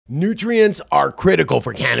Nutrients are critical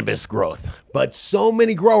for cannabis growth, but so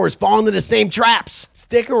many growers fall into the same traps.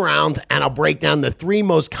 Stick around and I'll break down the 3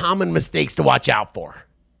 most common mistakes to watch out for.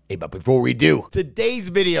 Hey, but before we do, today's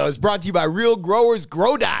video is brought to you by Real Growers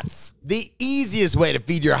Grow Dots, the easiest way to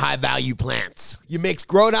feed your high-value plants. You mix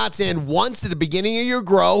Grow Dots in once at the beginning of your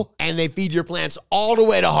grow, and they feed your plants all the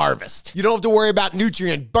way to harvest. You don't have to worry about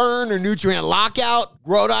nutrient burn or nutrient lockout.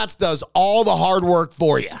 Grow Dots does all the hard work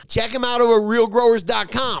for you. Check them out over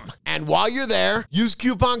realgrowers.com. And while you're there, use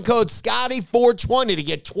coupon code Scotty420 to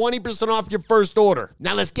get 20% off your first order.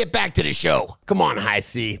 Now let's get back to the show. Come on, High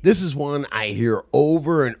C. This is one I hear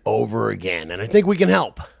over and over again, and I think we can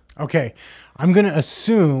help. Okay, I'm going to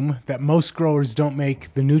assume that most growers don't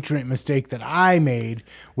make the nutrient mistake that I made,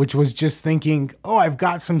 which was just thinking, oh, I've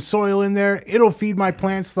got some soil in there. It'll feed my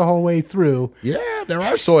plants the whole way through. Yeah, there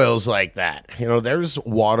are soils like that. You know, there's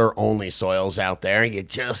water-only soils out there. You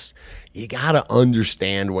got to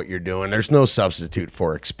understand what you're doing. There's no substitute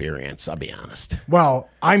for experience, I'll be honest. Well,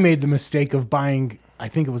 I made the mistake of buying, I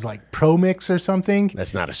think it was like Pro Mix or something.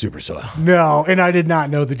 That's not a super soil. No, and I did not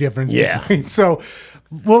know the difference between. So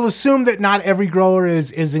we'll assume that not every grower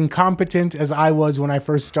is incompetent as I was when I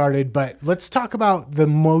first started, but let's talk about the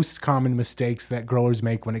most common mistakes that growers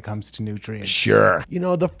make when it comes to nutrients. Sure. You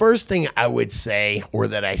know, the first thing I would say, or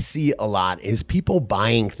that I see a lot, is people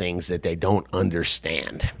buying things that they don't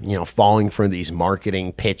understand. You know, falling for these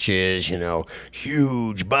marketing pitches, you know,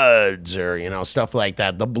 huge buds or, you know, stuff like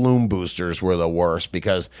that. The bloom boosters were the worst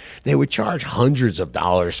because they would charge hundreds of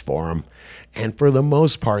dollars for them. And for the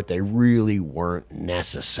most part, they really weren't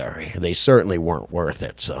necessary. They certainly weren't worth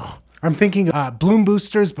it. So I'm thinking bloom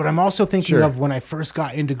boosters, but I'm also thinking of when I first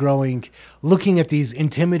got into growing, looking at these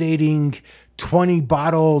intimidating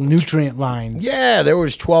 20-bottle nutrient lines. Yeah, there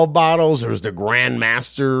was 12 bottles. There was the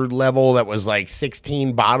Grandmaster level that was like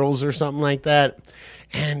 16 bottles or something like that.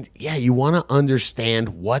 And yeah, you want to understand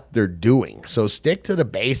what they're doing. So stick to the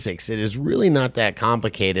basics. It is really not that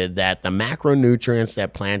complicated. That the macronutrients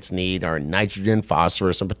that plants need are nitrogen,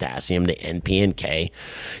 phosphorus, and potassium, the N, P, and K.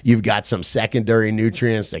 You've got some secondary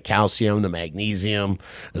nutrients, the calcium, the magnesium,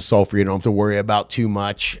 the sulfur you don't have to worry about too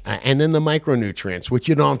much. And then the micronutrients, which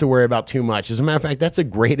you don't have to worry about too much. As a matter of fact, that's a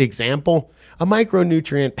great example. A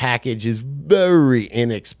micronutrient package is very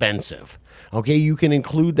inexpensive. Okay, you can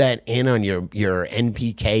include that in on your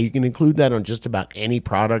NPK. You can include that on just about any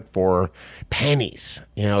product for pennies,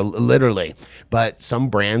 you know, literally. But some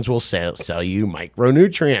brands will sell you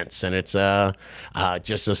micronutrients, and it's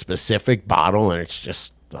just a specific bottle, and it's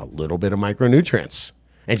just a little bit of micronutrients.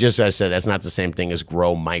 And just as I said, that's not the same thing as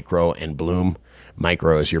grow, micro, and bloom.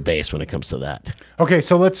 Micro is your base when it comes to that. Okay,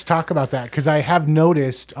 so let's talk about that, because I have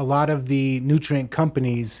noticed a lot of the nutrient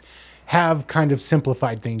companies have kind of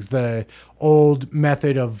simplified things. The old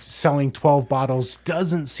method of selling 12 bottles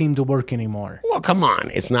doesn't seem to work anymore. Well, come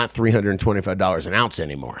on. It's not $325 an ounce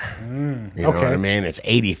anymore. You know what I mean? It's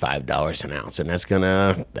 $85 an ounce, and that's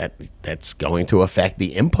going to affect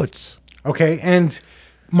the inputs. Okay, and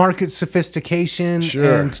market sophistication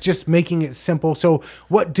and just making it simple. So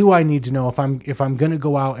what do I need to know if I'm going to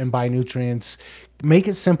go out and buy nutrients? Make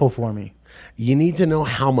it simple for me. You need to know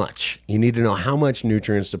how much. You need to know how much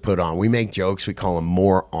nutrients to put on. We make jokes. We call them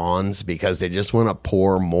more-ons because they just want to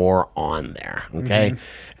pour more on there, okay?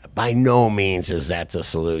 By no means is that the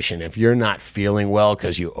solution. If you're not feeling well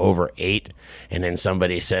because you overate and then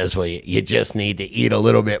somebody says, well, you just need to eat a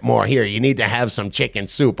little bit more. Here, you need to have some chicken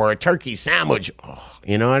soup or a turkey sandwich. Oh,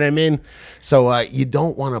 you know what I mean? So you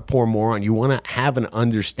don't want to pour more on. You want to have an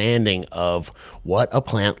understanding of what a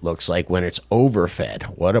plant looks like when it's overfed,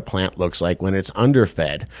 what a plant looks like when it's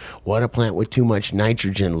underfed, what a plant with too much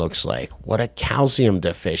nitrogen looks like, what a calcium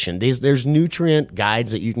deficient. There's nutrient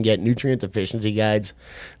guides that you can get, nutrient deficiency guides.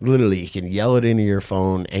 Literally, you can yell it into your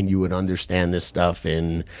phone and you would understand this stuff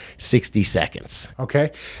in 60 seconds.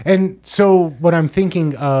 Okay. And so what I'm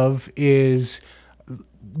thinking of is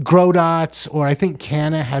Grow Dots, or I think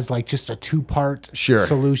Canna has like just a 2-part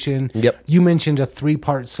solution. Yep. You mentioned a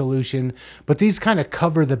 3-part solution, but these kind of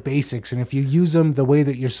cover the basics. And if you use them the way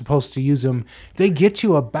that you're supposed to use them, they get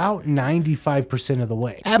you about 95% of the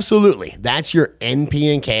way. Absolutely. That's your N,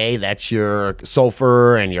 P, and K. That's your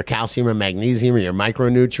sulfur and your calcium and magnesium and your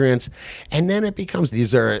micronutrients. And then it becomes,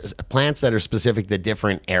 these are plants that are specific to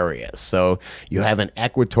different areas. So you have an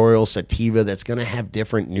equatorial sativa that's going to have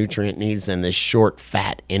different nutrient needs than this short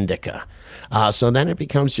fat indica. So then it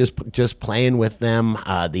becomes just playing with them,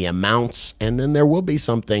 the amounts, and then there will be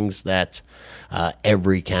some things that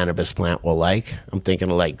every cannabis plant will like. I'm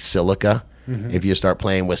thinking of like silica. If you start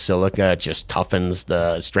playing with silica, it just strengthens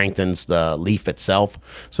the leaf itself,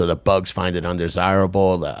 so the bugs find it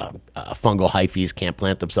undesirable. The fungal hyphae can't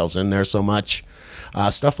plant themselves in there so much.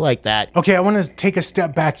 Stuff like that. Okay, I want to take a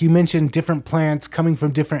step back. You mentioned different plants coming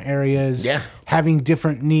from different areas, having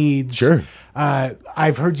different needs. Sure.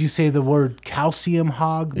 I've heard you say the word calcium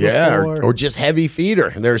hog before. Yeah, or just heavy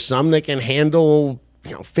feeder. There's some that can handle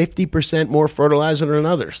 50% more fertilizer than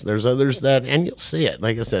others. There's others that, and you'll see it.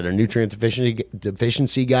 Like I said, a nutrient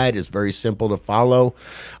deficiency guide is very simple to follow.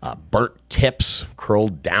 Burnt tips,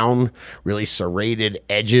 curled down, really serrated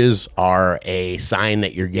edges are a sign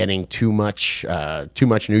that you're getting too much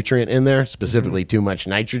nutrient in there, specifically too much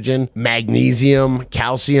nitrogen. Magnesium,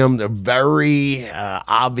 calcium, they're very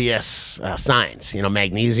obvious signs.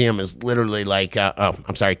 Magnesium is literally like,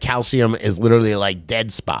 calcium is literally like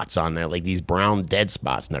dead spots on there, like these brown dead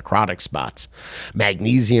spots, necrotic spots.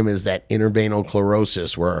 Magnesium is that intervenal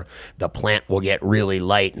chlorosis where the plant will get really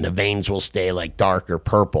light and the veins will stay like dark or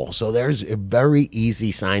purple. So there's very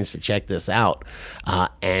easy signs to check this out.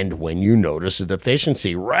 And when you notice a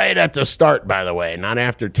deficiency right at the start, by the way, not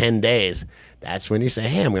after 10 days, that's when you say,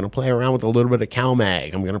 hey, I'm going to play around with a little bit of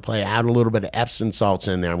CalMag. I'm going to add a little bit of Epsom salts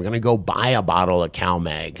in there. I'm going to go buy a bottle of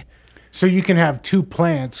CalMag. So you can have two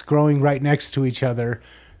plants growing right next to each other,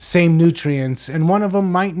 same nutrients, and one of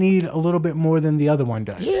them might need a little bit more than the other one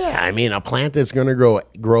does. Yeah, I mean, a plant that's going to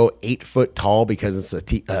grow 8 foot tall because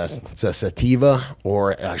it's a sativa,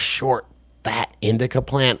 or a short, fat indica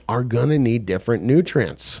plant are going to need different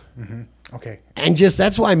nutrients. Okay. And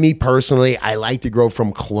that's why me personally, I like to grow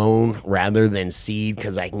from clone rather than seed,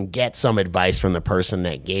 because I can get some advice from the person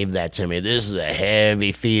that gave that to me. This is a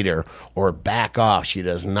heavy feeder, or back off. She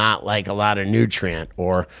does not like a lot of nutrient,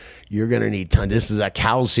 or you're going to need this is a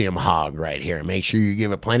calcium hog right here. Make sure you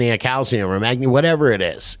give it plenty of calcium or magnesium, whatever it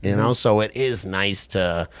is, So it is nice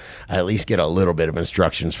to at least get a little bit of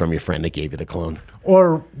instructions from your friend that gave you the clone.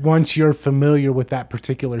 Or once you're familiar with that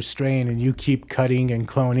particular strain and you keep cutting and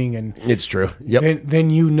cloning, and it's true. Yep.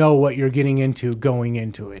 Then you know what you're getting into going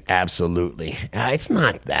into it. Absolutely. It's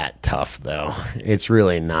not that tough, though. It's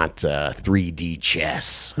really not 3D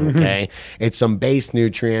chess, okay? It's some base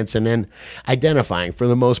nutrients, and then identifying, for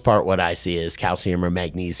the most part, what I see is calcium or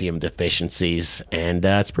magnesium deficiencies, and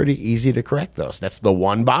it's pretty easy to correct those. That's the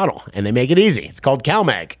one bottle, and they make it easy. It's called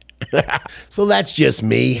CalMag. So that's just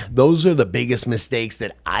me. Those are the biggest mistakes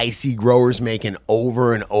that I see growers making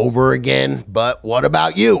over and over again. But what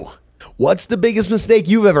about you? What's the biggest mistake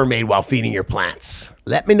you've ever made while feeding your plants?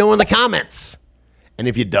 Let me know in the comments. And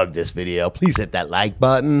if you dug this video, please hit that like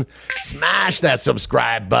button, smash that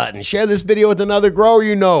subscribe button, share this video with another grower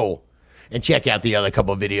you know, and check out the other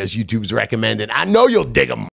couple videos YouTube's recommended. I know you'll dig them.